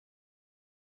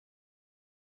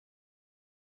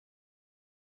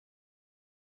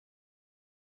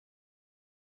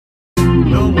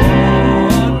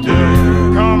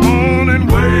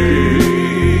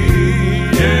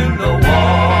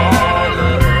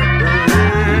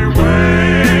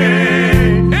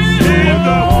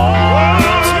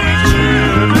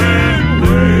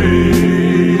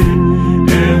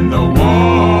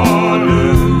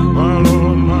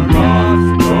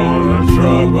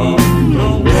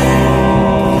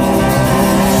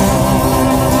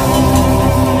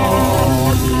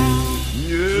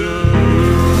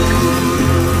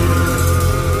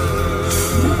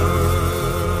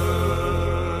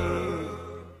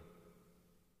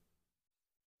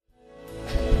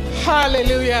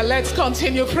Hallelujah. Let's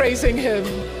continue praising him.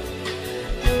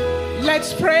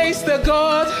 Let's praise the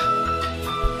God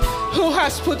who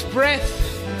has put breath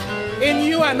in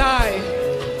you and I.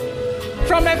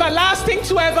 From everlasting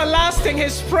to everlasting,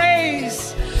 his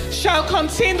praise shall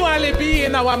continually be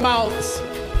in our mouths.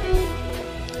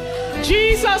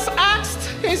 Jesus asked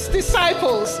his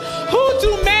disciples, "Who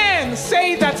do men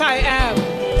say that I am?"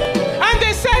 And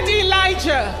they said,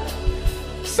 "Elijah."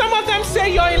 Some of them say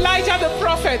you're Elijah the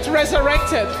prophet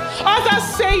resurrected. Others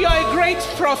say you're a great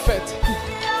prophet.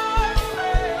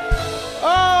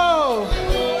 Oh.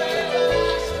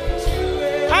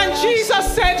 And Jesus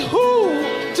said, "Who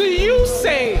do you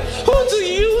say? Who do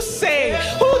you say?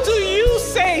 Who do you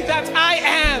say that I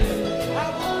am?"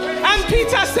 And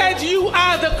Peter said, "You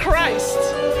are the Christ,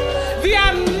 the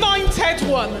anointed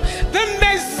one, the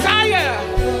Messiah,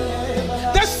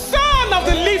 the Son of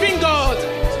the living God."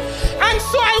 And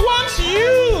so I want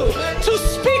you to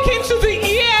speak into the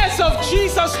ears of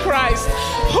Jesus Christ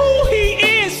who he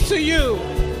is to you,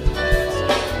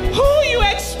 who you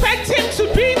expect him to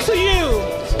be to you.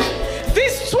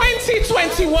 This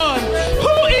 2021,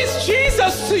 who is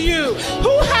Jesus to you?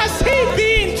 Who has he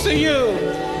been to you?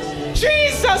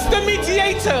 Jesus, the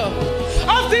mediator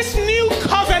of this new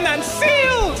covenant,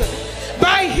 sealed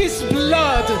by his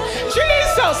blood.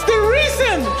 Jesus, the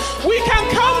reason we can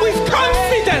come with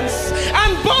confidence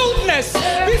and boldness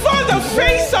before the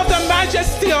face of the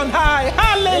majesty on high.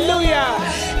 Hallelujah.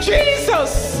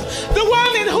 Jesus, the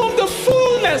one in whom the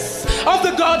fullness of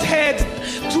the Godhead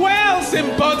dwells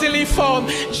in bodily form.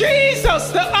 Jesus,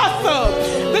 the author,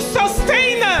 the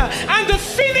sustainer, and the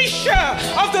finisher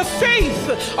of the faith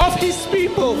of his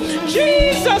people.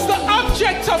 Jesus, the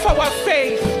object of our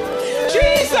faith.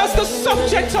 Jesus, the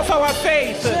subject of our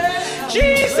faith.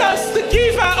 Jesus, the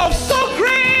giver of so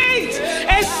great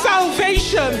a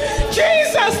salvation.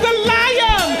 Jesus, the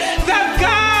lion that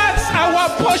guards our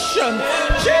portion.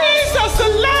 Jesus,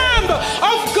 the Lamb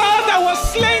of God that was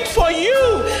slain for you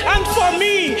and for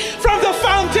me from the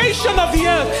foundation of the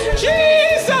earth.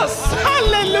 Jesus,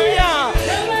 hallelujah,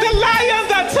 the lion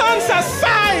that turns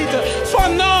aside for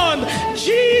none.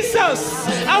 Jesus,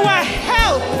 our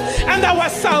help and our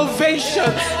salvation.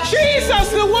 Jesus,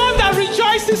 the one that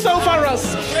rejoices over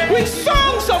us with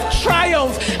songs of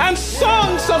triumph and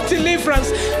songs of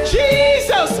deliverance.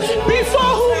 Jesus,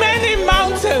 before whom any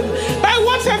mountain, by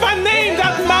whatever name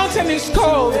that mountain is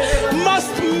called,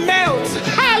 must melt.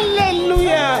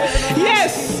 Hallelujah.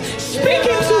 Yes,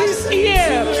 speaking to his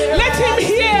ear, let him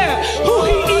hear who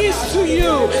he is to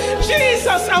you.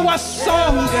 Jesus, our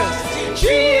song.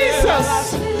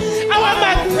 Jesus, our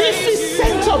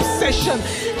magnificent obsession.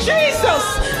 Jesus,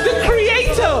 the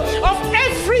creator of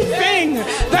everything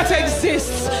that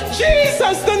exists.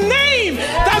 Jesus, the name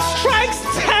that strikes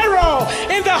terror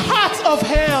in the heart of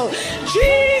hell.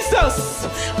 Jesus,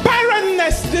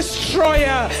 barrenness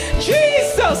destroyer.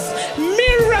 Jesus,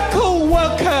 miracle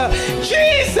worker.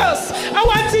 Jesus,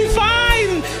 our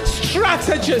divine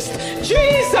strategist.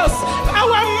 Jesus,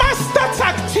 our master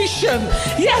tactician.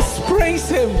 Yes, praise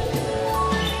him.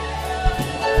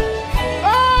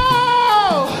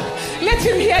 Let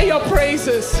him hear your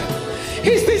praises.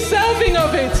 He's deserving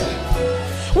of it.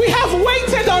 We have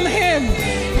waited on him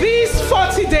these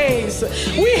 40 days.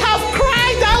 We have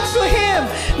cried out to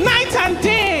him night and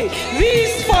day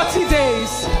these 40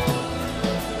 days.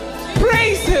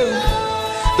 Praise him.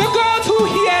 The God who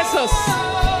hears us.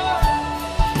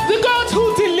 The God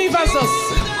who delivers us.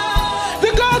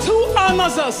 The God who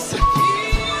honors us.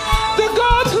 The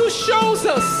God who shows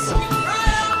us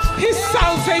his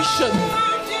salvation.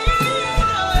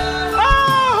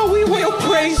 We will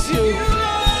praise you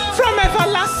from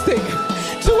everlasting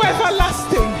to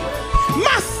everlasting,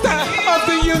 Master of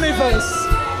the universe,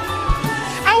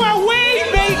 our way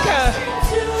maker,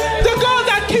 the God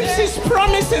that keeps his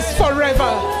promises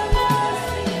forever,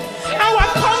 our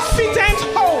confident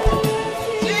hope,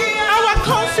 our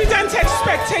confident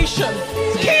expectation,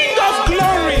 King of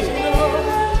glory,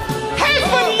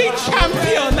 heavenly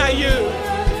champion are you.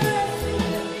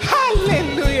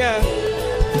 Hallelujah.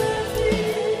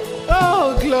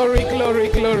 Oh, glory, glory,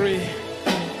 glory.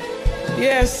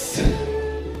 Yes.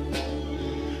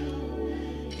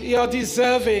 You're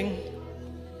deserving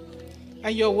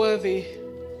and you're worthy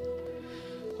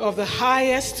of the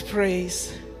highest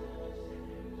praise.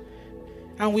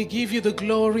 And we give you the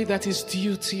glory that is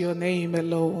due to your name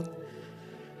alone.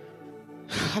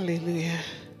 Hallelujah.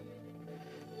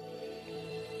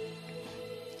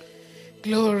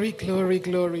 Glory, glory,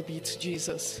 glory be to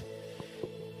Jesus.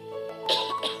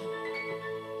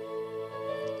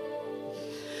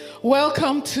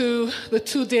 Welcome to the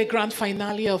 2-day grand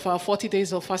finale of our 40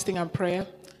 days of fasting and prayer.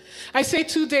 I say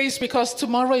 2 days because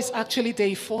tomorrow is actually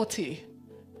day 40.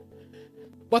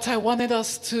 But I wanted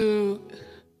us to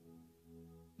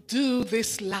do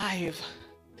this live.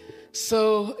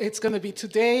 So it's going to be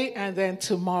today and then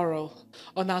tomorrow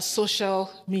on our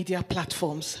social media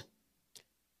platforms.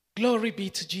 Glory be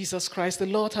to Jesus Christ. The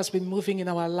Lord has been moving in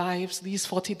our lives these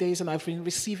 40 days, and I've been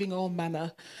receiving all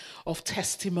manner of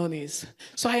testimonies.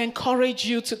 So I encourage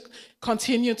you to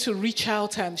continue to reach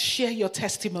out and share your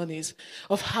testimonies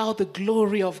of how the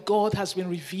glory of God has been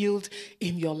revealed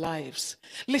in your lives.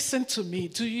 Listen to me.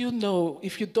 Do you know,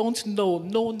 if you don't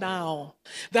know now,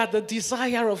 that the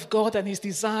desire of God and his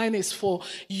design is for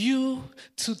you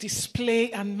to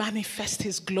display and manifest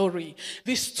his glory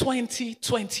this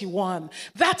 2021.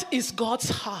 That is God's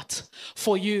heart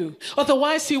for you.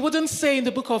 Otherwise, he wouldn't say in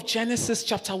the book of Genesis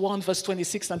chapter 1, verse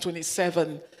 26 and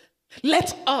 27,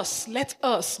 let us,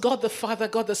 God the Father,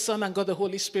 God the Son, and God the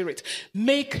Holy Spirit,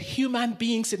 make human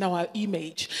beings in our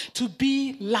image to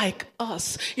be like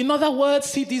us. In other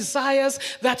words, he desires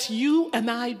that you and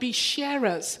I be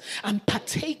sharers and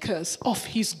partakers of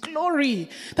his glory.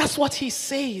 That's what he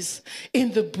says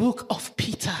in the book of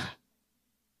Peter.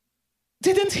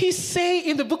 Didn't he say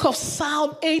in the book of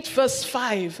Psalm 8, verse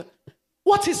 5,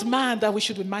 what is man that we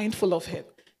should be mindful of him?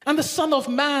 And the Son of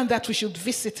Man that we should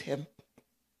visit him?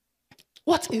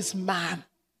 What is man?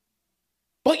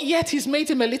 But yet he's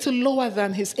made him a little lower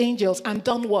than his angels and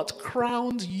done what?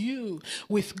 Crowned you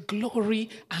with glory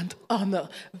and honor.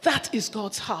 That is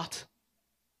God's heart.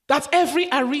 That every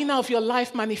arena of your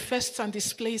life manifests and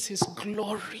displays his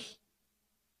glory.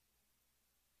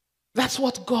 That's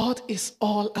what God is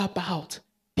all about.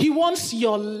 He wants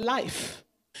your life,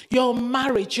 your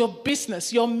marriage, your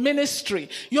business, your ministry,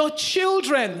 your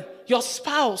children, your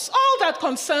spouse, all that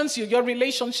concerns you, your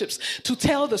relationships, to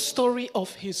tell the story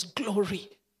of his glory.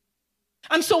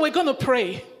 And so we're going to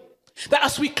pray that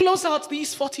as we close out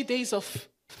these 40 days of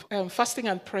fasting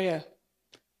and prayer,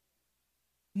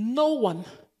 no one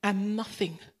and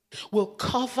nothing will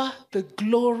cover the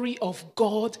glory of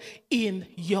God in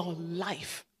your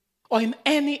life or in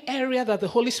any area that the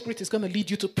Holy Spirit is going to lead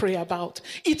you to pray about.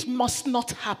 It must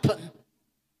not happen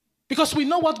because we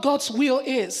know what God's will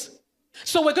is.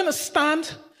 So we're going to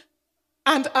stand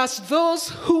and, as those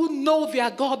who know their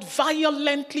God,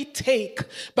 violently take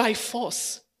by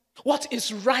force what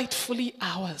is rightfully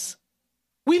ours.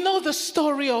 We know the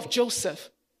story of Joseph.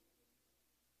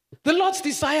 The Lord's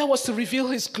desire was to reveal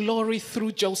his glory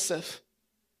through Joseph.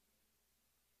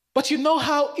 But you know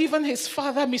how even his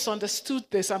father misunderstood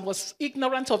this and was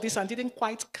ignorant of this and didn't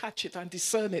quite catch it and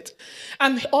discern it.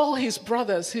 And all his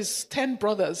brothers, his 10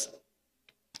 brothers,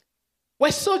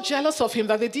 were so jealous of him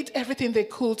that they did everything they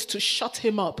could to shut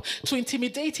him up, to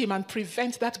intimidate him and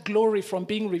prevent that glory from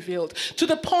being revealed, to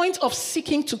the point of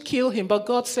seeking to kill him. But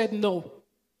God said no.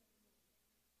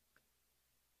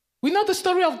 We know the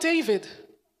story of David,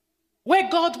 where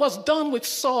God was done with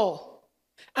Saul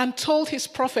and told his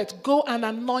prophet, go and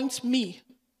anoint me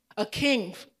a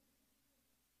king.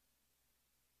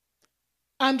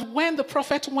 And when the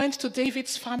prophet went to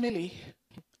David's family,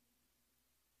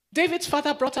 David's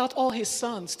father brought out all his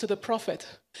sons to the prophet.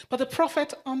 But the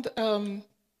prophet,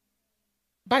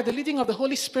 by the leading of the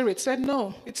Holy Spirit, said,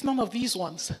 no, it's none of these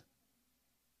ones.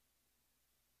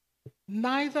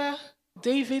 Neither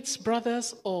David's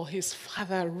brothers or his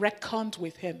father reckoned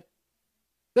with him.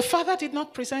 The father did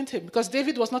not present him because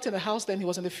David was not in the house then, he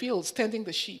was in the fields tending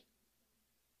the sheep.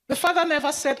 The father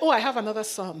never said, oh, I have another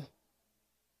son.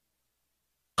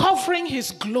 Covering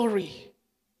his glory.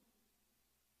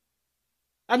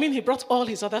 I mean, he brought all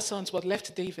his other sons but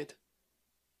left David.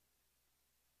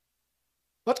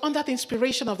 But under the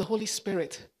inspiration of the Holy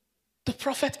Spirit, the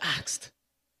prophet asked,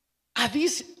 are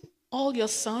these all your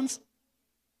sons?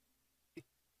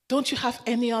 Don't you have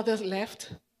any others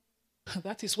left?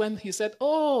 That is when he said,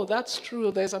 oh, that's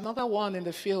true. There's another one in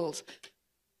the fields.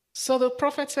 So the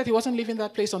prophet said he wasn't leaving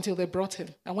that place until they brought him.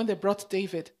 And when they brought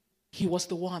David, he was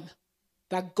the one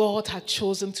that God had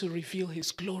chosen to reveal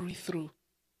his glory through.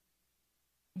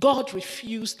 God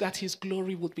refused that his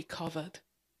glory would be covered.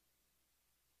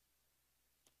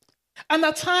 And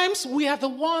at times, we are the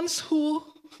ones who,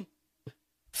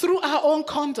 through our own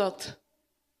conduct,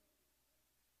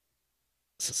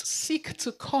 seek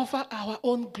to cover our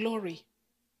own glory.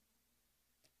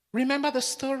 Remember the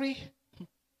story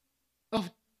of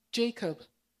Jacob.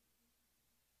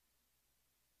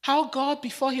 How God,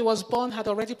 before he was born, had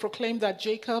already proclaimed that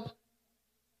Jacob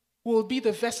will be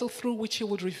the vessel through which he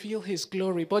would reveal his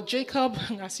glory. But Jacob,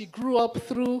 as he grew up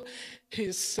through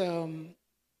his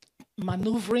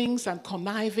maneuverings and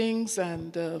connivings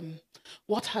and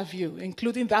what have you,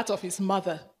 including that of his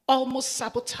mother, almost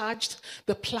sabotaged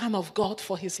the plan of God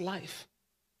for his life.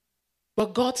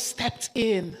 But God stepped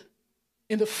in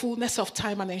the fullness of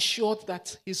time and ensured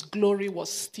that his glory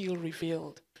was still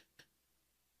revealed.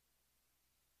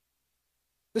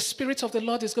 The Spirit of the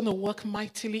Lord is going to work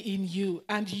mightily in you,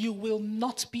 and you will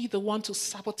not be the one to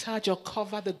sabotage or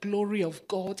cover the glory of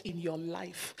God in your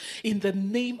life. In the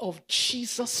name of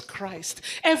Jesus Christ,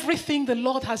 everything the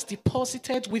Lord has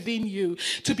deposited within you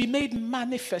to be made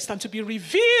manifest and to be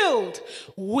revealed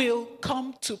will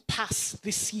come to pass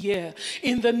this year.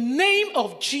 In the name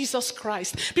of Jesus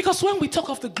Christ. Because when we talk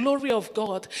of the glory of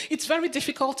God, it's very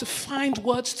difficult to find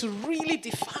words to really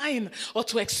define or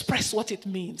to express what it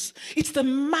means. It's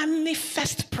the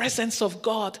manifest presence of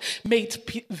God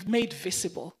made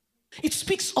visible. It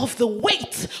speaks of the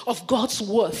weight of God's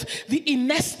worth, the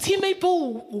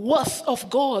inestimable worth of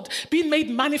God being made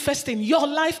manifest in your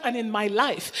life and in my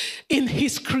life, in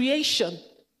his creation.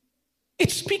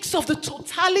 It speaks of the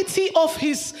totality of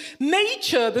his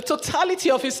nature, the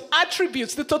totality of his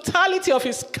attributes, the totality of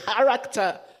his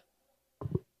character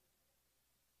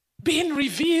being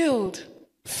revealed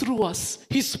through us.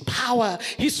 His power,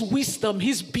 his wisdom,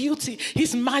 his beauty,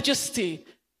 his majesty,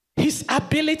 his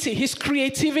ability, his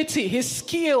creativity, his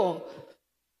skill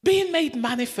being made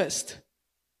manifest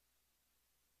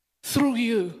through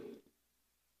you.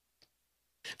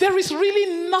 There is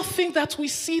really nothing that we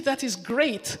see that is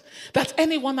great that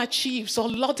anyone achieves or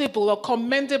laudable or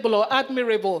commendable or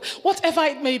admirable, whatever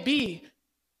it may be.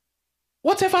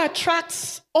 Whatever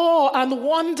attracts awe and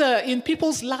wonder in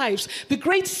people's lives, the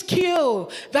great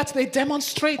skill that they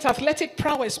demonstrate, athletic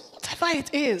prowess, whatever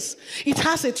it is, it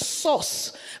has its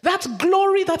source. That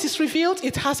glory that is revealed,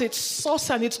 it has its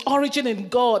source and its origin in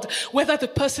God, whether the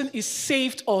person is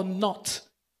saved or not.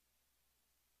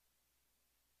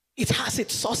 It has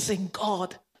its source in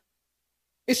God.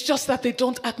 It's just that they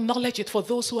don't acknowledge it for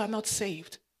those who are not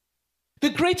saved. The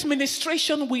great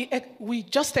ministration we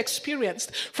just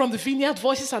experienced from the Vineyard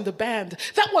Voices and the band,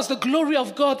 that was the glory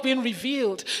of God being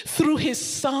revealed through his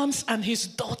sons and his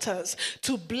daughters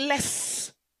to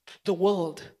bless the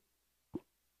world.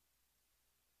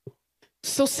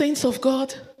 So, saints of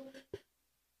God,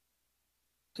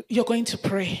 you're going to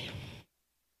pray.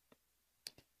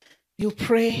 You'll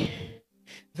pray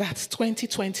that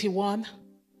 2021,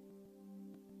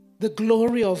 the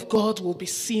glory of God will be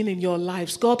seen in your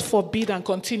lives. God forbid and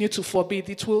continue to forbid.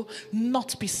 It will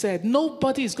not be said.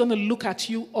 Nobody is going to look at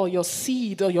you or your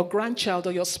seed or your grandchild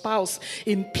or your spouse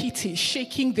in pity,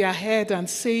 shaking their head and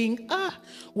saying,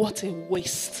 what a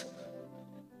waste.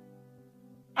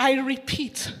 I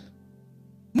repeat,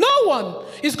 no one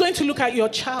is going to look at your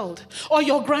child or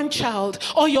your grandchild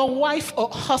or your wife or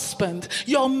husband,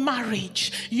 your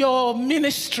marriage, your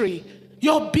ministry,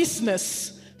 your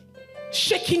business,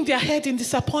 shaking their head in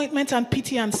disappointment and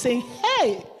pity and saying,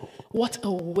 hey, what a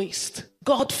waste.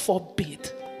 God forbid.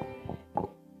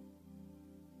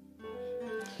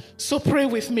 So pray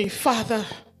with me. Father,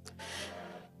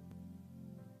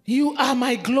 you are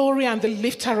my glory and the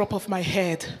lifter up of my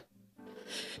head.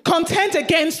 Contend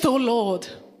against, O Lord,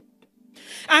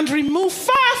 and remove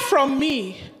far from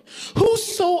me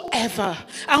whosoever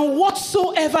and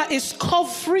whatsoever is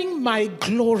covering my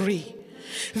glory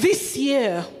this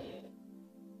year,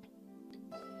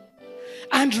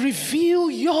 and reveal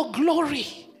your glory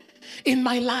in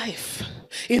my life,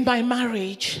 in my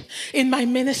marriage, in my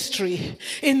ministry,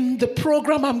 in the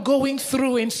program I'm going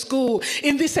through in school,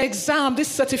 in this exam, this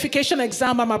certification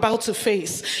exam I'm about to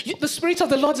face. The Spirit of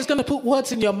the Lord is going to put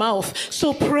words in your mouth.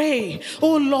 So pray,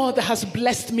 oh Lord that has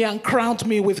blessed me and crowned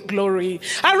me with glory.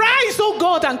 Arise, oh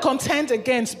God, and contend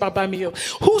against Babamio.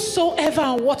 Whosoever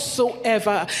and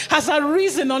whatsoever has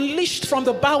arisen, unleashed from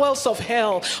the bowels of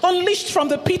hell, unleashed from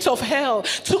the pit of hell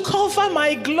to cover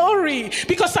my glory,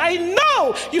 because I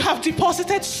know you have deposited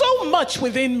so much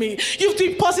within me. You've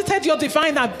deposited your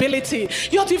divine ability,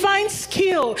 your divine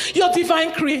skill, your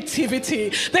divine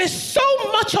creativity. There's so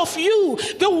much of you.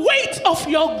 The weight of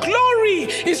your glory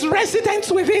is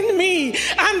resident within me.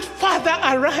 And Father,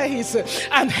 arise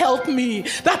and help me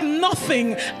that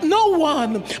nothing, no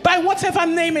one, by whatever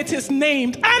name it is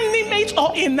named, animate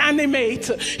or inanimate,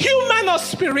 human or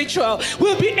spiritual,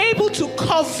 will be able to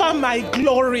cover my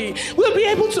glory, will be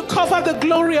able to cover the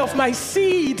glory of my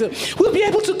seed, will be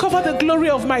able to cover the glory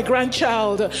of my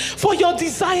grandchild. For your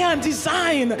desire and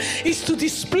design is to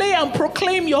display and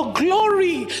proclaim your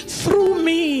glory through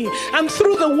me and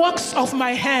through the works of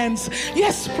my hands.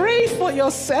 Yes, pray for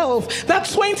yourself that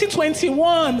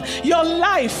 2021, your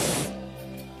life,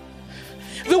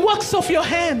 the works of your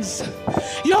hands,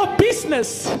 your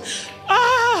business,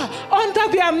 under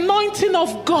the anointing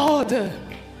of God,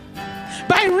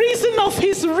 by reason of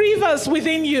his rivers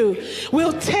within you,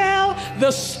 will tell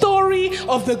the story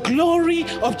of the glory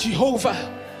of Jehovah.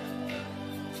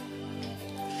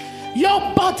 Your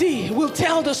body will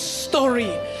tell the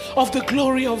story of the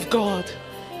glory of God.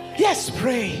 Yes,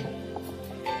 pray.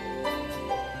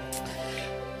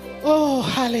 Oh,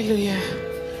 hallelujah.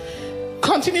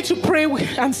 Continue to pray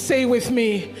and say with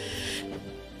me,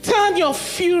 turn your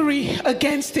fury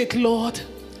against it, Lord.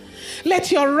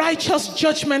 Let your righteous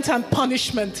judgment and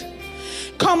punishment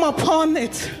come upon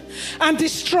it and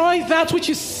destroy that which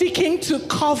is seeking to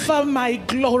cover my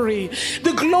glory.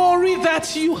 The glory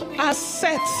that you are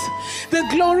set, the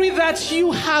glory that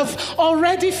you have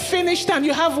already finished and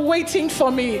you have waiting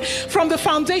for me from the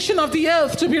foundation of the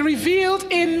earth to be revealed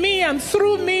in me and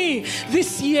through me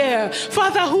this year.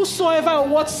 Father, whosoever,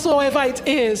 whatsoever it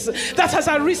is that has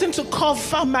arisen to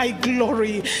cover my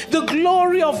glory, the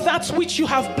glory of that which you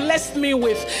have blessed me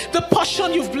with, the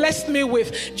portion you've blessed me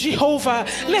with, Jehovah,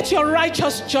 let your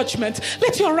righteous judgment,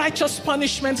 let your righteous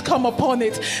punishment come upon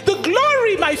it. The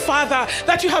glory, my Father,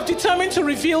 that you have determined to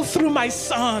reveal through my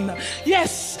Son.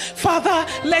 Yes, Father,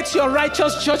 let your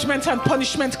righteous judgment and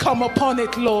punishment come upon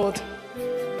it, Lord.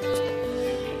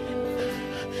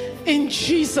 In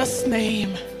Jesus'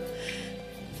 name.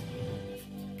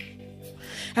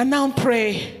 And now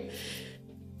pray.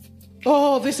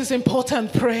 Oh, this is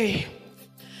important. Pray.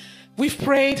 We've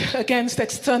prayed against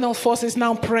external forces.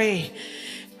 Now pray.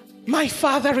 My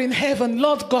Father in heaven,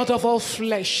 Lord God of all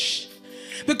flesh,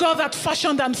 the God that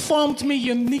fashioned and formed me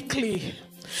uniquely,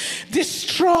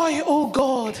 destroy, oh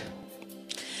God,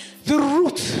 the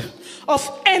root of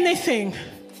anything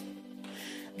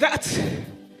that,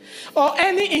 or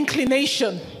any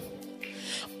inclination,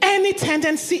 any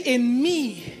tendency in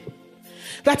me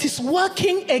that is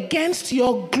working against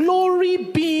your glory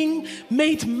being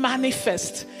made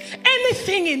manifest.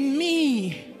 Anything in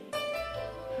me.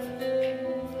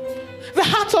 The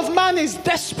heart of man is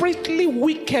desperately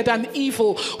wicked and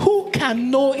evil. Who can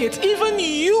know it? Even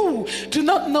you do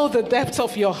not know the depth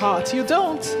of your heart. You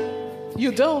don't.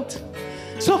 You don't.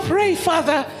 So pray,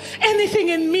 Father, anything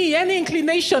in me, any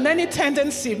inclination, any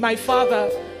tendency, my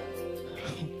Father.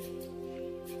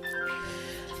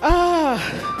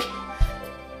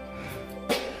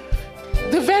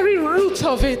 The very root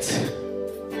of it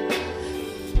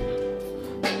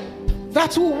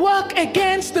that will work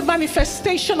against the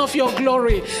manifestation of your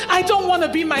glory. I don't want to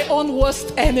be my own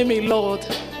worst enemy, Lord,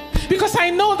 because I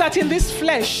know that in this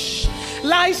flesh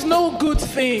lies no good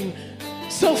thing.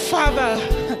 So, Father,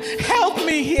 help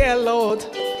me here, Lord.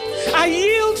 I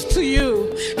yield to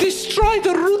you. Destroy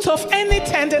the root of any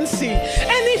tendency,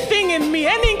 anything in me,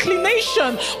 any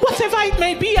inclination, whatever it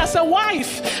may be, as a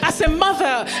wife, as a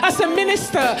mother, as a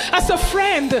minister, as a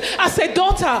friend, as a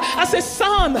daughter, as a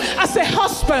son, as a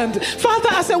husband, Father,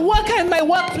 as a worker in my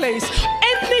workplace,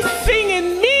 anything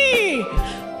in me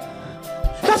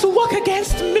that will work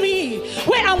against me,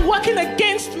 where I'm working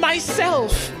against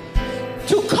myself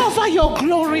to cover your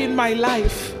glory in my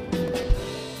life.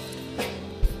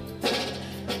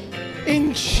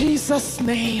 In Jesus'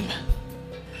 name.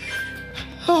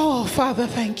 Oh, Father,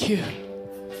 thank you.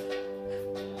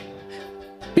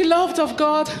 Beloved of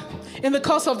God, in the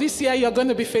course of this year, you're going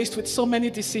to be faced with so many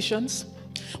decisions.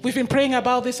 We've been praying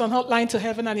about this on Hotline to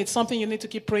Heaven, and it's something you need to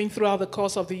keep praying throughout the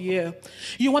course of the year.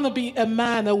 You want to be a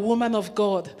man, a woman of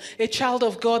God, a child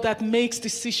of God that makes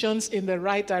decisions in the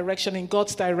right direction, in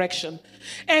God's direction.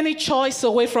 Any choice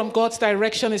away from God's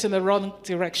direction is in the wrong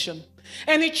direction.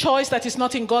 Any choice that is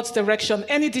not in God's direction,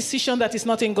 any decision that is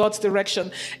not in God's direction,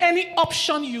 any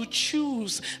option you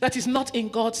choose that is not in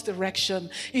God's direction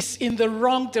is in the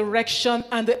wrong direction,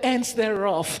 and the ends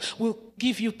thereof will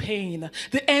give you pain.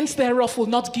 The ends thereof will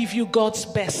not give you God's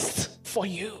best for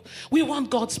you. We want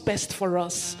God's best for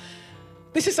us.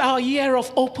 This is our year of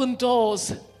open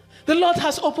doors. The Lord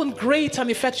has opened great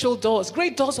and effectual doors,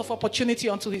 great doors of opportunity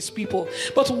unto his people.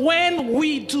 But when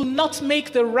we do not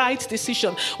make the right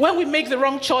decision, when we make the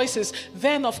wrong choices,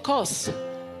 then of course,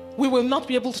 we will not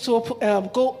be able to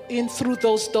go in through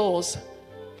those doors.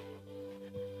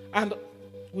 And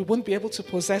we won't be able to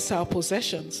possess our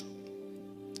possessions.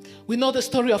 We know the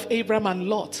story of Abraham and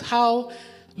Lot, how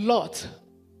Lot,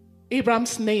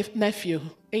 Abraham's nephew,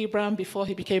 Abraham before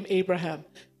he became Abraham,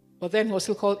 but then he was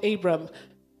still called Abram.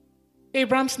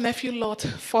 Abraham's nephew Lot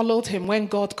followed him when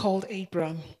God called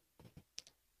Abram.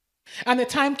 And the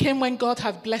time came when God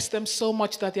had blessed them so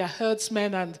much that their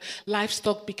herdsmen and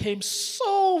livestock became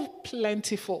so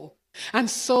plentiful and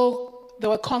so there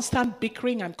were constant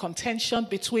bickering and contention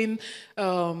between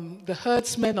the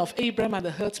herdsmen of Abram and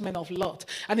the herdsmen of Lot.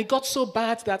 And it got so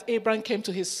bad that Abram came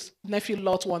to his nephew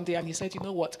Lot one day and he said, you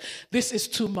know what, this is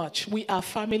too much. We are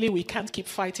family, we can't keep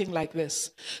fighting like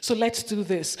this. So let's do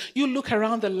this. You look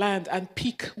around the land and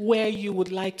pick where you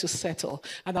would like to settle,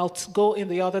 and I'll go in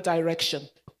the other direction.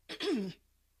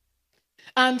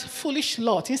 And foolish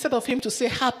Lot, instead of him to say,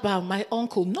 Haba, my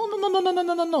uncle, no.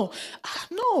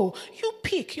 No, you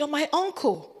pick, you're my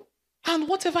uncle. And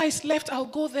whatever is left, I'll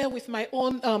go there with my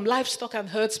own livestock and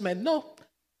herdsmen. No.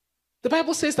 The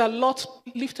Bible says that Lot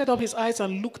lifted up his eyes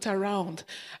and looked around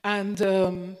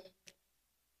and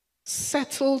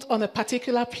settled on a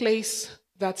particular place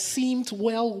that seemed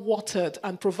well watered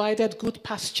and provided good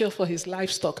pasture for his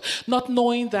livestock, not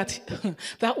knowing that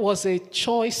that was a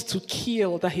choice to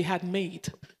kill that he had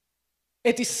made.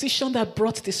 A decision that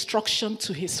brought destruction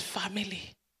to his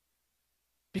family.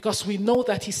 Because we know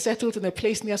that he settled in a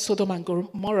place near Sodom and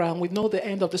Gomorrah, and we know the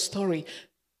end of the story.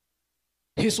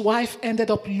 His wife ended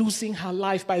up losing her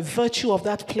life by virtue of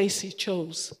that place he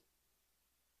chose.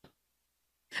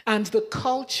 And the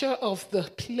culture of the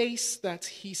place that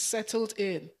he settled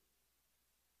in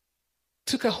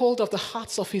took a hold of the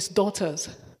hearts of his daughters,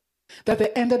 that they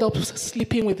ended up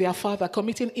sleeping with their father,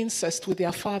 committing incest with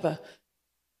their father.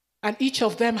 And each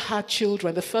of them had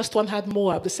children. The first one had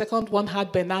Moab. The second one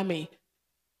had Ben-Ammi,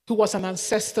 who was an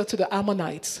ancestor to the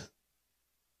Ammonites.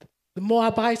 The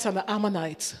Moabites and the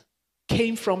Ammonites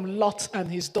came from Lot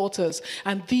and his daughters,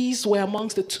 and these were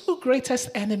amongst the two greatest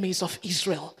enemies of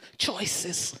Israel.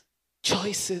 Choices.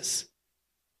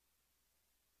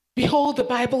 Behold, the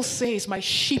Bible says, my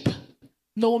sheep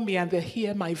know me and they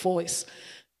hear my voice.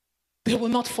 They will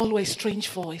not follow a strange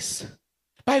voice.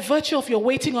 By virtue of your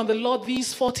waiting on the Lord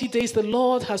these 40 days, the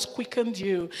Lord has quickened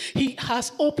you. He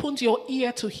has opened your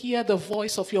ear to hear the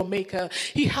voice of your Maker.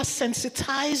 He has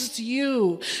sensitized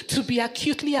you to be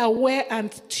acutely aware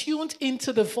and tuned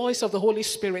into the voice of the Holy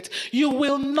Spirit. You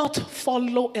will not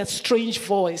follow a strange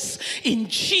voice. In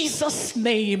Jesus'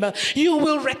 name, you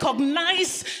will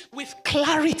recognize with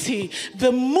clarity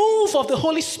the move of the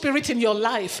Holy Spirit in your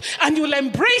life, and you'll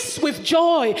embrace with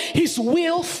joy His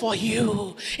will for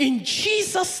you. In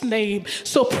Jesus' name.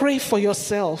 So pray for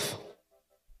yourself.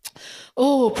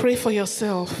 Oh, pray for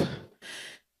yourself.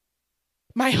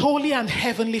 My holy and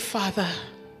heavenly Father,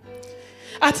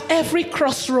 at every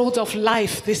crossroad of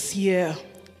life this year,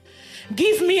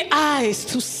 give me eyes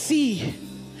to see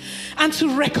and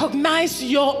to recognize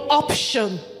your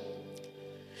option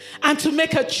and to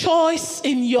make a choice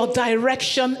in your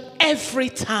direction every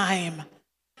time.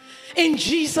 In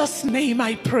Jesus' name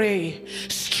I pray.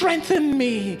 Strengthen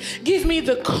me. Give me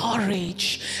the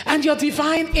courage and your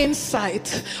divine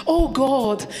insight, oh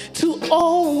God, to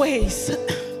always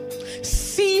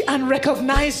see and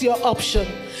recognize your option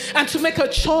and to make a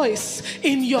choice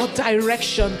in your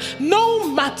direction, no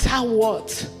matter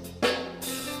what.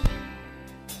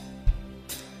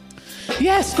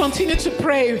 Yes, continue to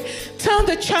pray. Turn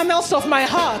the channels of my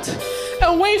heart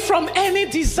away from any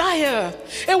desire,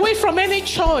 away from any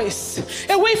choice,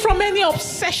 away from any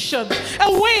obsession,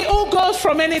 away, oh God,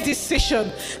 from any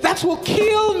decision that will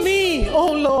kill me,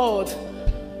 oh Lord.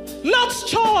 Lot's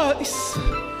choice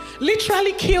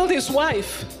literally killed his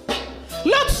wife.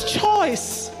 Lot's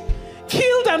choice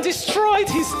killed and destroyed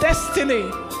his destiny.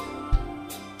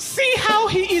 See how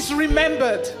he is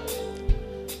remembered.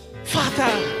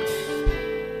 Father,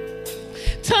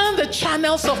 turn the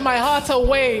channels of my heart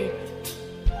away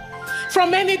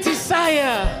from any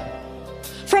desire,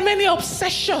 from any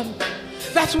obsession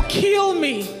that will kill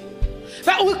me,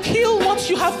 that will kill what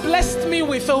you have blessed me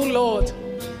with, oh Lord.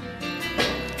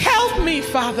 Help me,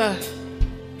 Father.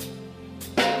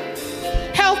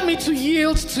 Help me to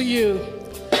yield to you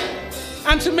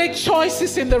and to make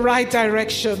choices in the right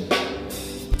direction.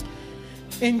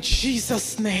 In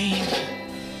Jesus' name.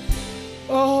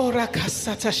 Oh,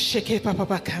 Rakasata Sheke Papa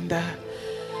Bakanda.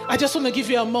 I just want to give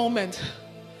you a moment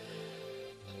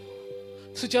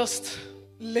to just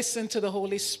listen to the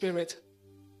Holy Spirit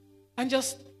and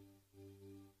just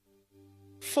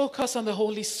focus on the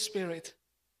Holy Spirit.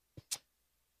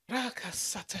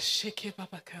 Rakasata Sheke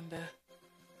Papa Kanda.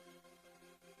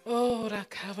 Oh,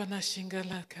 Rakavana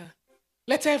Shingalaka.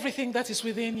 Let everything that is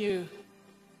within you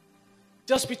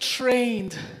just be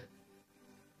trained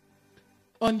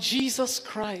on Jesus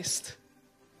Christ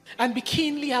and be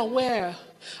keenly aware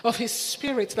of His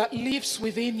Spirit that lives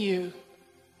within you.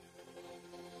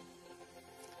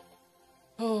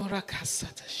 Oh,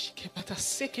 Rakasata Shikepata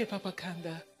Seke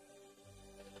Papakanda.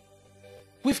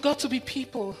 We've got to be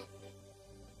people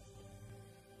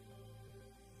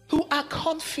who are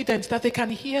confident that they can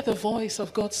hear the voice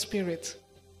of God's Spirit.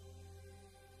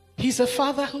 He's a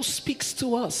Father who speaks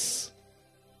to us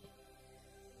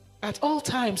at all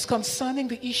times concerning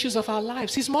the issues of our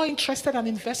lives. He's more interested and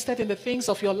invested in the things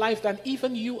of your life than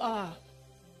even you are.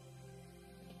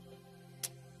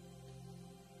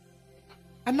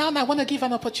 And now I want to give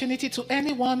an opportunity to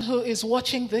anyone who is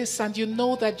watching this and you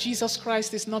know that Jesus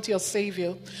Christ is not your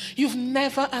Savior. You've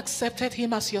never accepted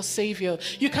Him as your Savior.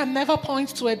 You can never point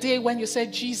to a day when you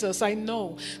said, Jesus, I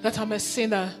know that I'm a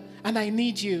sinner and I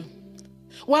need you.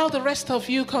 While the rest of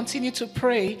you continue to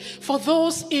pray for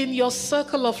those in your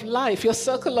circle of life, your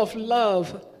circle of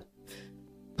love,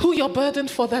 who you're burdened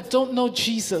for that don't know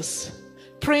Jesus,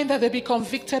 praying that they be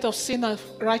convicted of sin, of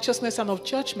righteousness, and of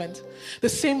judgment, the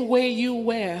same way you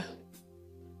were.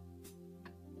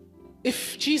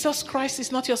 If Jesus Christ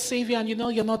is not your Savior and you know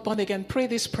you're not born again, pray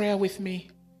this prayer with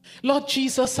me. Lord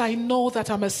Jesus, I know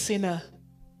that I'm a sinner,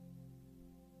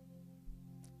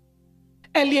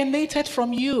 alienated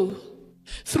from you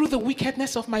through the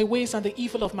wickedness of my ways and the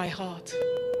evil of my heart.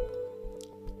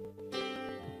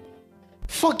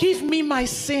 Forgive me my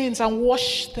sins and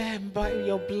wash them by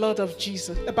your blood of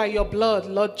Jesus, by your blood,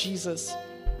 Lord Jesus.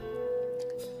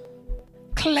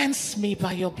 Cleanse me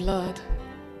by your blood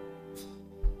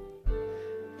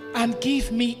and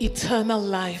give me eternal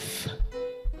life.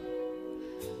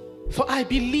 For I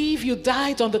believe you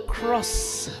died on the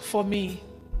cross for me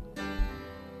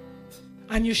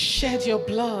and you shed your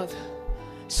blood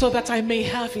so that I may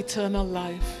have eternal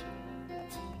life.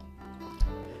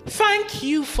 Thank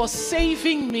you for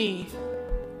saving me.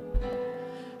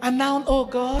 And now, oh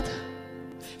God,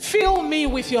 fill me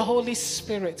with your Holy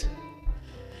Spirit,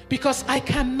 because I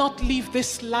cannot live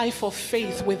this life of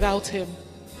faith without Him.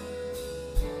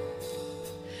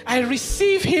 I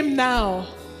receive Him now,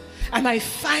 and I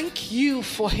thank you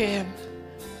for Him.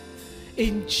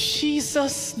 In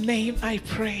Jesus' name I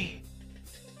pray.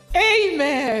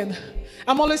 Amen.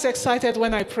 I'm always excited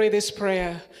when I pray this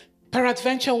prayer.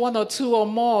 Peradventure 1 or 2 or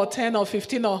more, or 10 or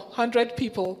 15 or 100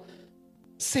 people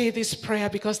say this prayer,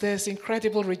 because there's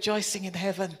incredible rejoicing in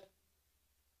heaven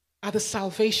at the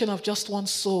salvation of just one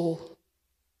soul.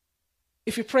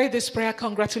 If you pray this prayer,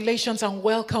 congratulations and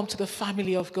welcome to the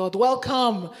family of God.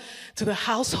 Welcome to the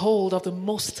household of the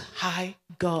Most High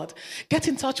God. Get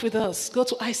in touch with us. Go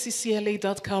to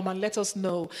iccla.com and let us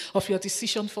know of your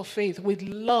decision for faith. We'd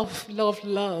love, love,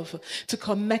 love to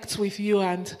connect with you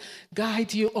and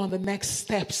guide you on the next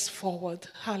steps forward.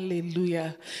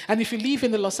 Hallelujah. And if you live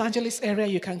in the Los Angeles area,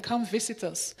 you can come visit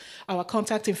us. Our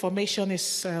contact information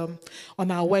is on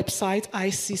our website,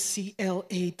 iccla.com.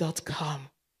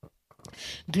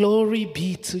 Glory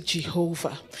be to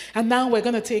Jehovah. And now we're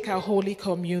going to take our Holy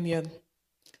Communion.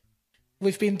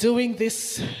 We've been doing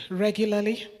this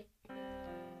regularly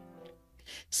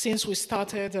since we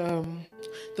started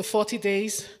the 40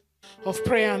 days of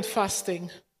prayer and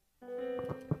fasting.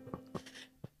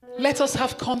 Let us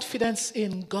have confidence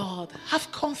in God.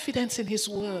 Have confidence in His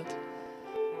word.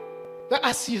 That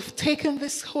as you've taken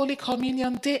this Holy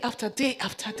Communion day after day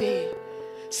after day,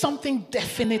 something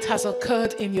definite has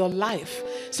occurred in your life.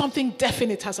 Something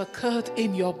definite has occurred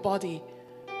in your body.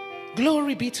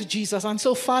 Glory be to Jesus. And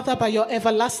so, Father, by your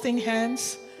everlasting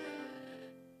hands,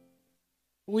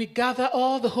 we gather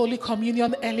all the Holy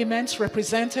Communion elements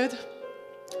represented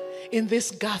in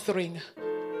this gathering.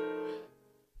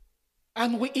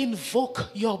 And we invoke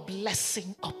your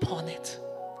blessing upon it.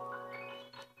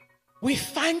 We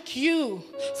thank you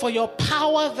for your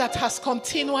power that has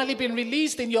continually been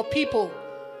released in your people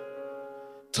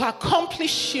to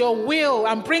accomplish your will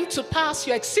and bring to pass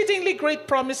your exceedingly great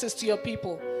promises to your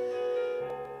people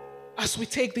as we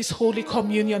take this Holy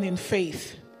Communion in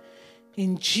faith.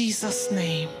 In Jesus'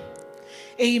 name,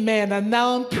 amen. And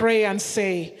now pray and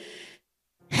say,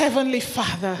 Heavenly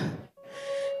Father,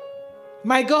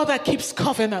 my God that keeps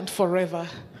covenant forever,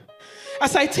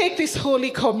 as I take this Holy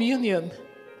Communion,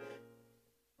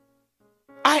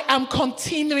 I am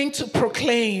continuing to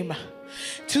proclaim,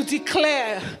 to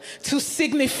declare, to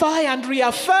signify and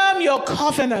reaffirm your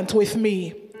covenant with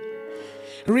me,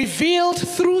 revealed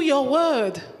through your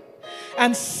word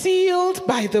and sealed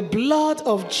by the blood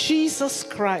of Jesus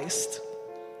Christ.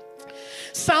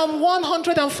 Psalm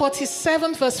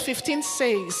 147 verse 15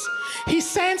 says, He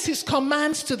sends His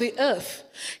commands to the earth.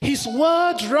 His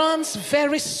word runs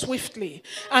very swiftly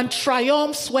and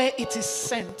triumphs where it is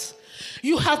sent.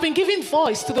 You have been giving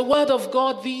voice to the word of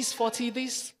God these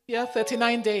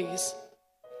 39 days.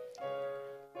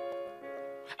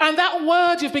 And that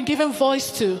word you've been given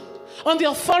voice to, on the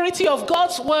authority of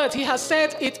God's word, He has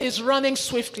said it is running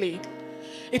swiftly.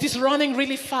 It is running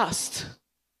really fast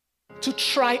to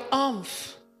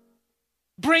triumph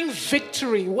bring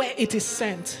victory where it is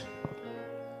sent.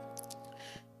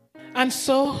 And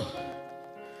so,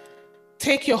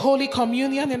 take your Holy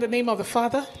Communion in the name of the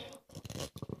Father,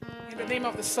 in the name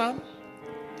of the Son,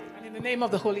 and in the name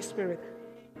of the Holy Spirit.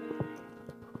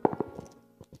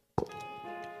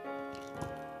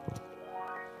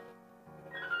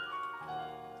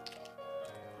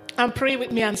 And pray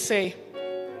with me and say,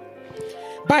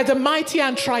 by the mighty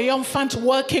and triumphant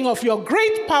working of your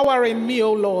great power in me,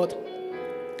 O Lord,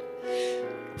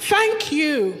 thank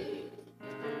you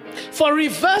for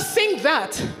reversing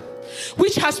that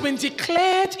which has been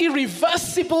declared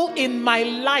irreversible in my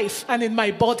life and in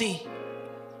my body.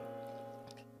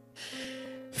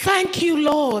 Thank you,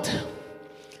 Lord,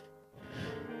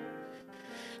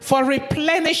 for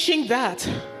replenishing that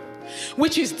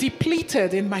which is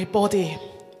depleted in my body.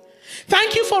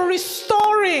 Thank you for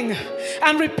restoring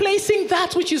and replacing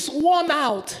that which is worn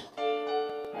out.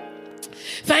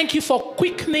 Thank you for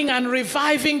quickening and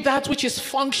reviving that which is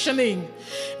functioning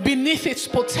beneath its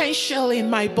potential in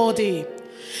my body.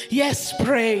 Yes,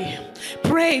 pray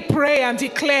and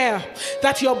declare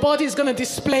that your body is going to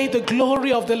display the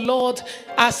glory of the Lord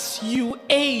as you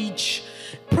age.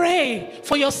 Pray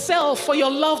for yourself, for your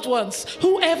loved ones,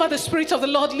 whoever the Spirit of the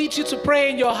Lord leads you to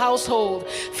pray in your household.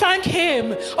 Thank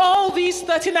Him. All these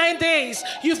 39 days,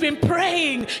 you've been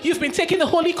praying, you've been taking the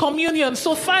Holy Communion.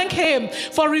 So thank Him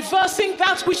for reversing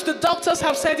that which the doctors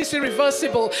have said is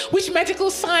irreversible, which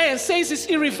medical science says is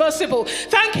irreversible.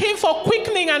 Thank Him for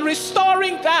quickening and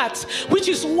restoring that which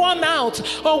is worn out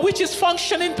or which is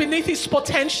functioning beneath its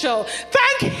potential.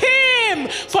 Thank Him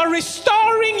for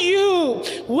restoring you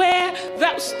where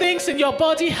that things in your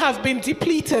body have been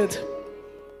depleted.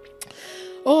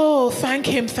 Oh, thank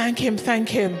Him, thank Him, thank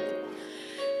Him.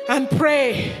 And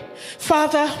pray,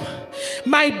 Father,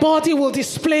 my body will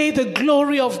display the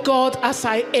glory of God as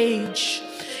I age.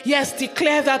 Yes,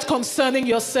 declare that concerning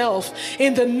yourself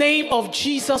in the name of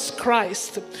Jesus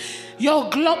Christ.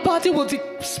 Your body will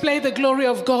display the glory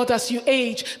of God as you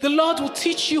age. The Lord will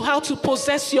teach you how to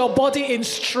possess your body in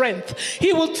strength.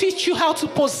 He will teach you how to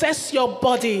possess your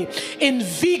body in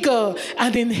vigor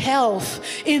and in health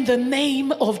in the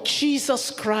name of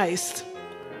Jesus Christ.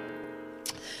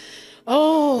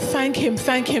 Oh, thank Him,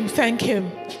 thank Him, thank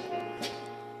Him.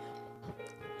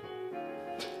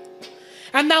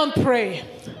 And now pray.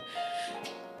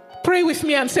 Pray with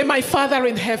me and say, my Father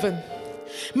in heaven,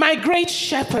 my great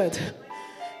shepherd,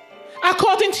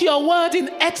 according to your word in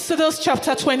Exodus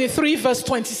chapter 23, verse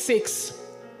 26,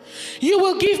 you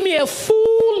will give me a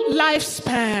full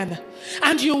lifespan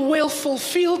and you will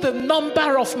fulfill the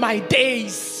number of my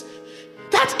days.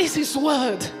 That is His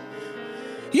word.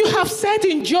 You have said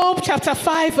in Job chapter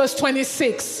 5, verse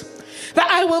 26,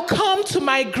 that I will come to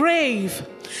my grave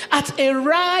at a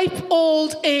ripe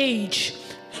old age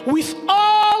with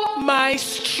all my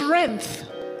strength.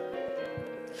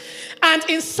 And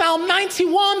in Psalm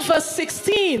 91 verse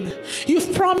 16,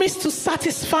 you've promised to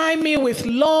satisfy me with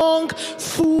long,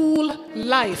 full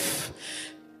life.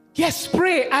 Yes,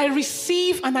 pray. I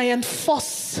receive and I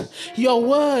enforce your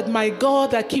word, my God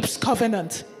that keeps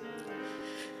covenant,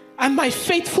 and my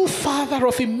faithful Father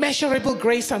of immeasurable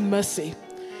grace and mercy.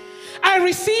 I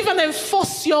receive and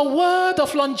enforce your word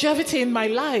of longevity in my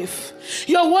life,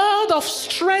 your word of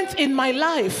strength in my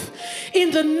life. In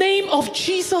the name of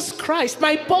Jesus Christ,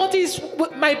 my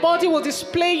body will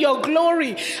display your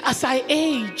glory as I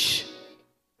age.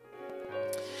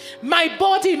 My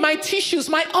body, my tissues,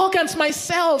 my organs, my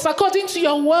cells, according to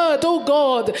your word, oh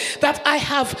God, that I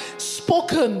have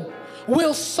spoken,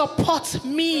 will support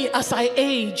me as I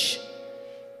age.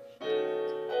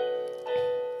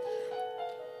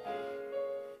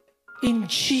 In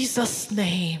Jesus'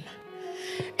 name,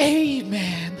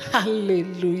 amen.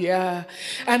 Hallelujah.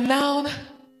 And now,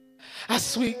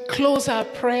 as we close our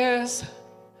prayers,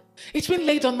 it's been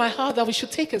laid on my heart that we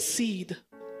should take a seed.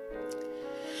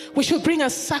 We should bring a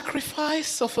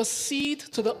sacrifice of a seed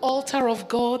to the altar of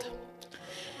God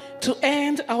to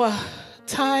end our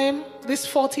time, these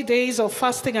 40 days of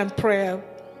fasting and prayer.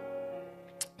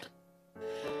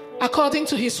 According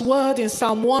to His word in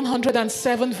Psalm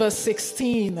 107 verse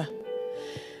 16,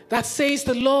 that says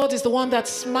the Lord is the one that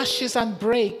smashes and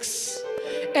breaks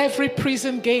every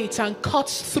prison gate and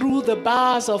cuts through the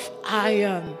bars of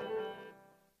iron.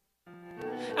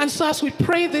 And so as we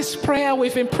pray this prayer,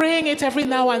 we've been praying it every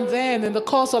now and then in the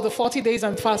course of the 40 days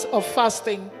of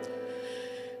fasting.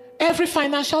 Every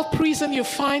financial prison you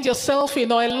find yourself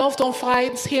in, or a loved one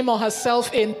finds him or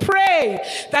herself in, pray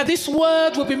that this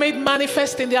word will be made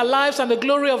manifest in their lives and the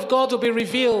glory of God will be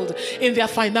revealed in their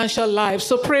financial lives.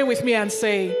 So pray with me and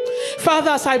say,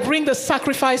 Father, as I bring the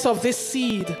sacrifice of this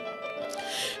seed,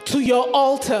 to your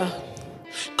altar.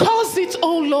 Cause it,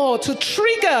 O Lord, to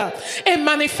trigger a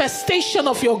manifestation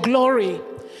of your glory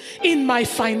in my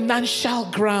financial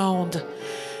ground.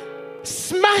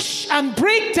 Smash and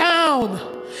break down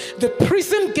the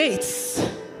prison gates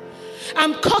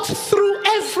and cut through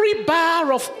every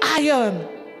bar of iron.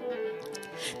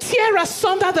 Tear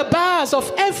asunder the bars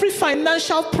of every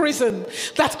financial prison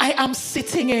that I am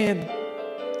sitting in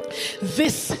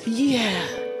this year.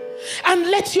 And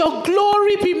let your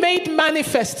glory be made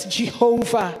manifest,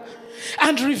 Jehovah,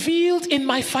 and revealed in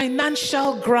my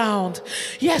financial ground.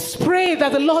 Yes, pray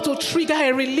that the Lord will trigger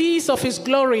a release of his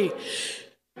glory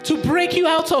to break you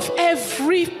out of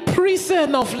every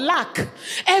prison of lack,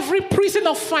 every prison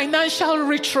of financial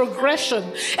retrogression,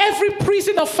 every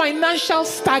prison of financial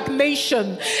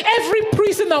stagnation, every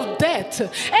prison of debt,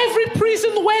 every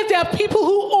prison where there are people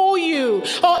who owe you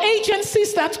or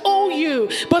agencies that owe you,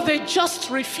 but they just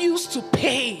refuse to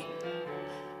pay.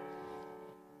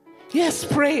 Yes,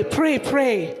 pray, pray,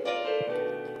 pray.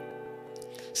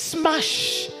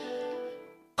 Smash,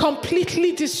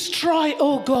 completely destroy,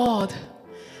 oh God,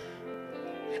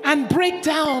 and break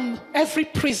down every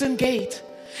prison gate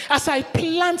as I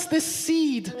plant this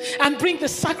seed and bring the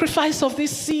sacrifice of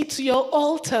this seed to your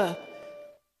altar.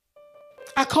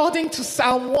 According to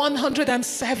Psalm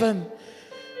 107,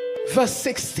 verse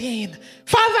 16.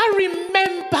 Father,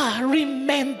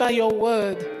 remember your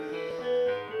word.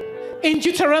 In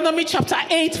Deuteronomy chapter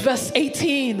 8, verse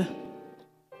 18.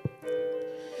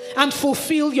 And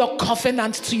fulfill your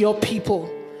covenant to your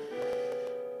people.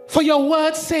 For your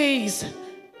word says,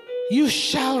 you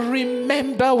shall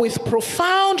remember with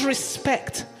profound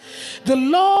respect the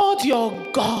Lord your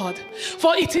God,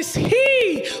 for it is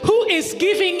he who is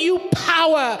giving you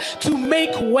power to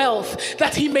make wealth,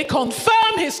 that he may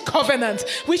confirm his covenant,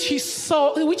 which he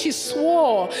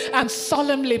swore and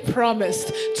solemnly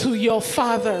promised to your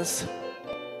fathers,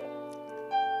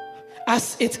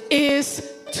 as it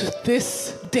is to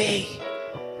this day.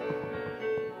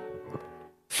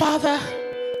 Father,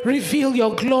 reveal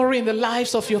your glory in the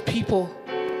lives of your people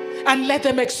and let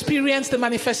them experience the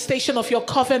manifestation of your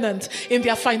covenant in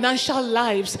their financial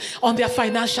lives, on their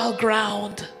financial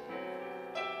ground.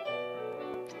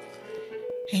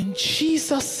 In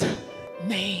Jesus'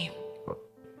 name.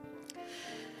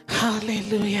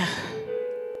 Hallelujah.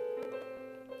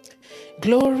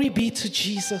 Glory be to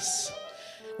Jesus.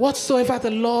 Whatsoever the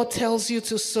Lord tells you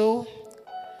to sow,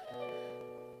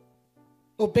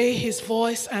 obey his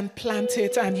voice and plant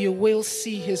it, and you will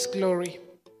see his glory.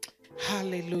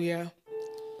 Hallelujah.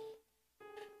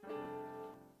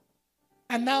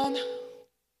 And now,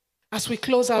 as we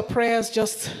close our prayers,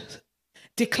 just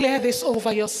declare this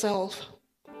over yourself.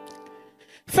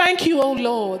 Thank you, O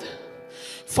Lord,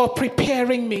 for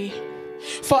preparing me,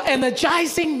 for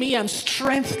energizing me and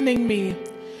strengthening me,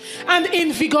 and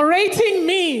invigorating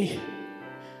me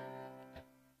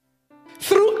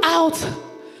throughout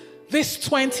this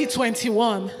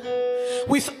 2021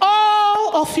 with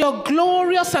all of your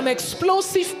glorious and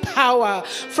explosive power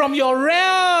from your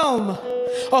realm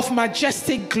of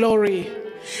majestic glory,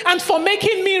 and for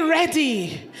making me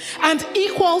ready and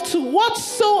equal to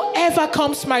whatsoever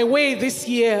comes my way this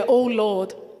year, O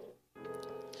Lord,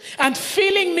 and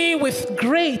filling me with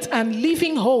great and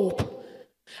living hope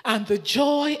and the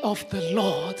joy of the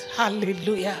Lord.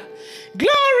 Hallelujah.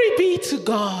 Glory be to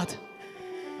God.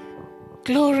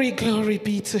 Glory, glory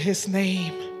be to his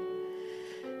name.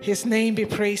 His name be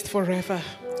praised forever.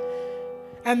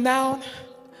 And now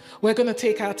we're going to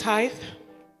take our tithe.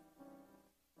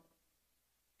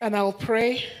 And I'll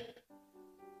pray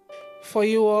for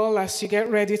you all as you get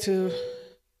ready to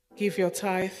give your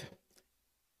tithe.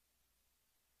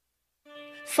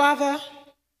 Father,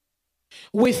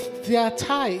 with their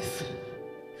tithe,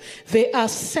 they are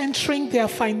centering their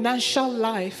financial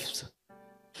lives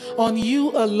on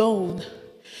you alone.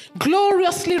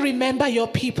 Gloriously remember your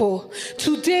people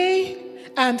today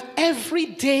and every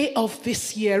day of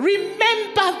this year.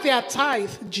 Remember their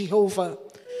tithe, Jehovah.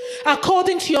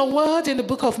 According to your word in the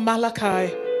book of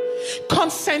Malachi,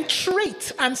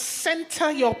 concentrate and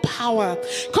center your power.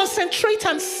 Concentrate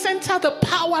and center the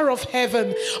power of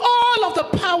heaven, all of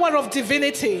the power of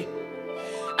divinity.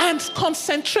 And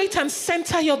concentrate and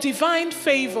center your divine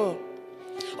favor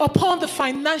upon the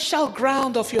financial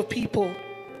ground of your people.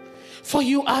 For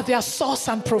you are their source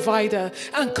and provider,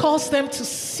 and cause them to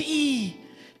see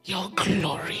your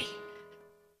glory.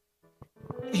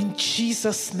 In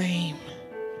Jesus' name,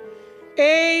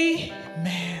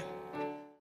 amen.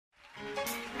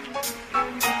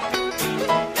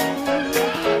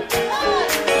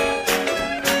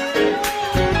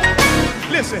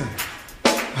 Listen,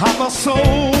 I'm a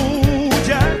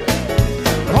soldier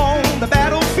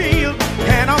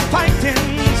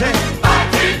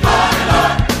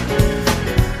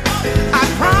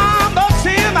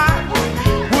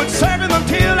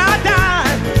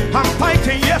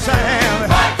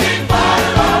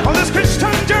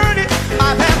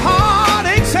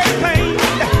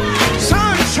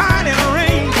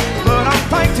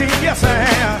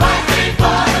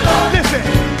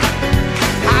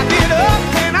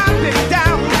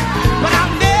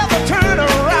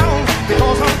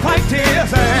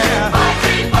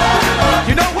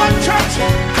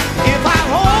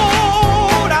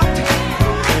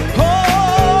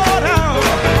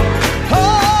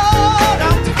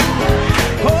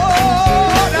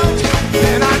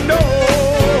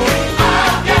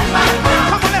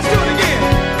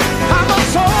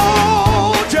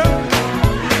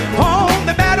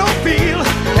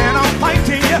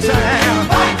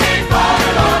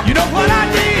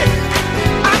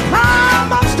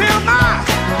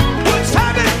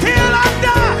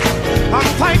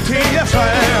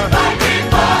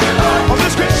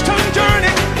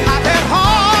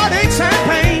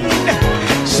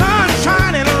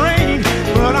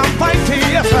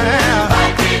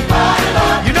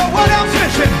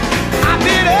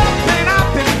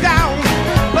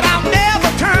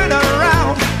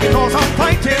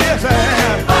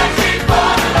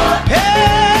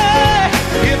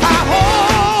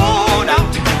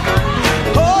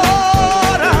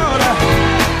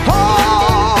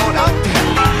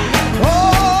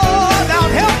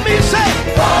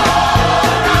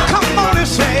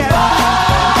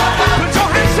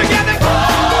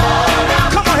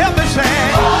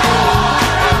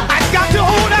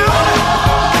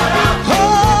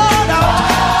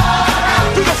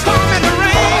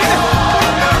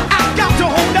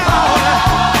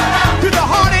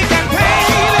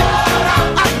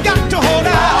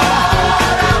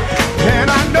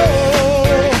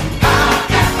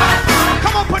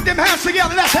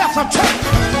together, let's have some church.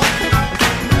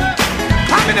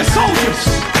 How many soldiers?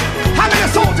 How many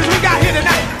soldiers we got here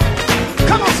tonight?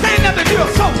 Come on, stand up if you're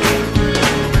a soldier.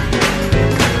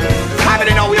 How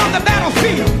many know we're on the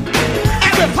battlefield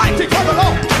and we're fighting for the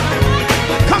Lord?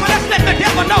 Come on, let's let the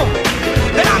devil know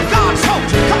that I'm God's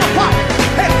soldier. Come on, Father.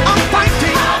 Hey, I'm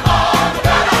fighting.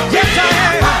 Yes, I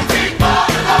am.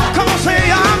 Come on, say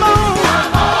I'm on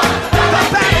the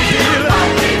battlefield.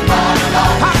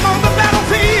 I'm on the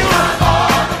battlefield.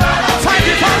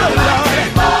 Fighting for the Lord.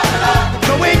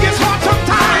 The way gets hard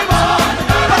sometimes,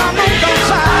 but I'm on God's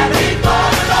side.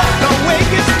 The way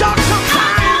gets dark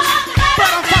sometimes, but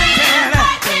I'm fighting.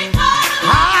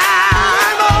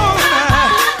 I'm on.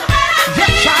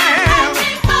 Yes, I am.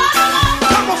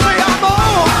 Come on, say I'm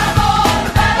on.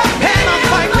 And I'm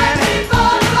fighting.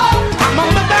 I'm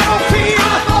on the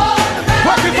battlefield,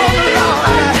 working for the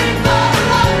Lord.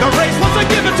 The race wasn't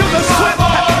given to the swift.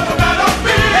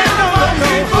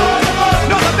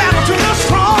 No, the battle to the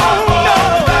strong. No,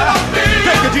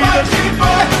 thank you, Jesus.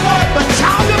 The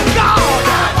child of God,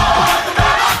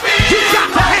 you got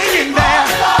to hang in there.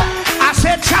 I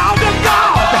said, child of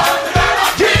God,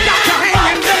 you got to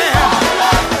hang in there.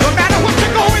 No matter what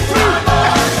you're going through,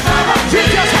 you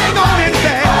just hang on in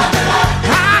there.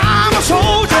 I'm a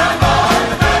soldier.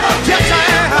 Yes, I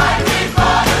am.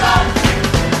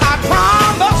 I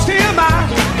promised him I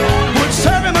would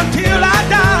serve him until I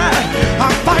die.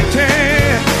 I'm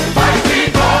fighting,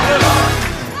 fighting for the Lord.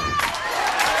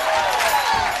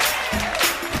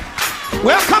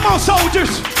 Well, come on,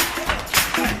 soldiers.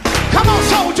 Come on,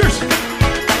 soldiers.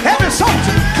 Every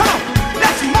soldier, come on.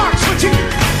 Let's march for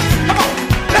Jesus. Come on,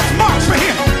 let's march for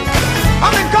him.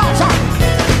 I'm in God's army.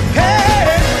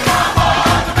 Hey,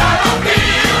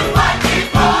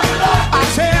 I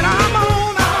said I'm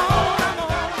on, I'm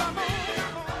on.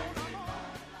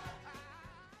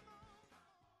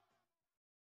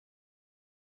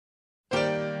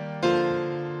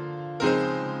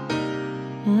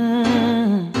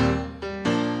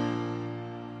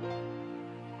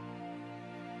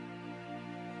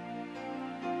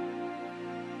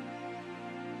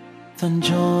 The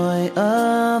joy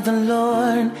of the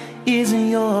Lord is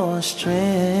your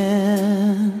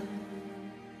strength.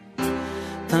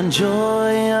 The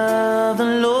joy of the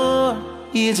Lord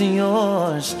is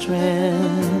your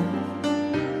strength.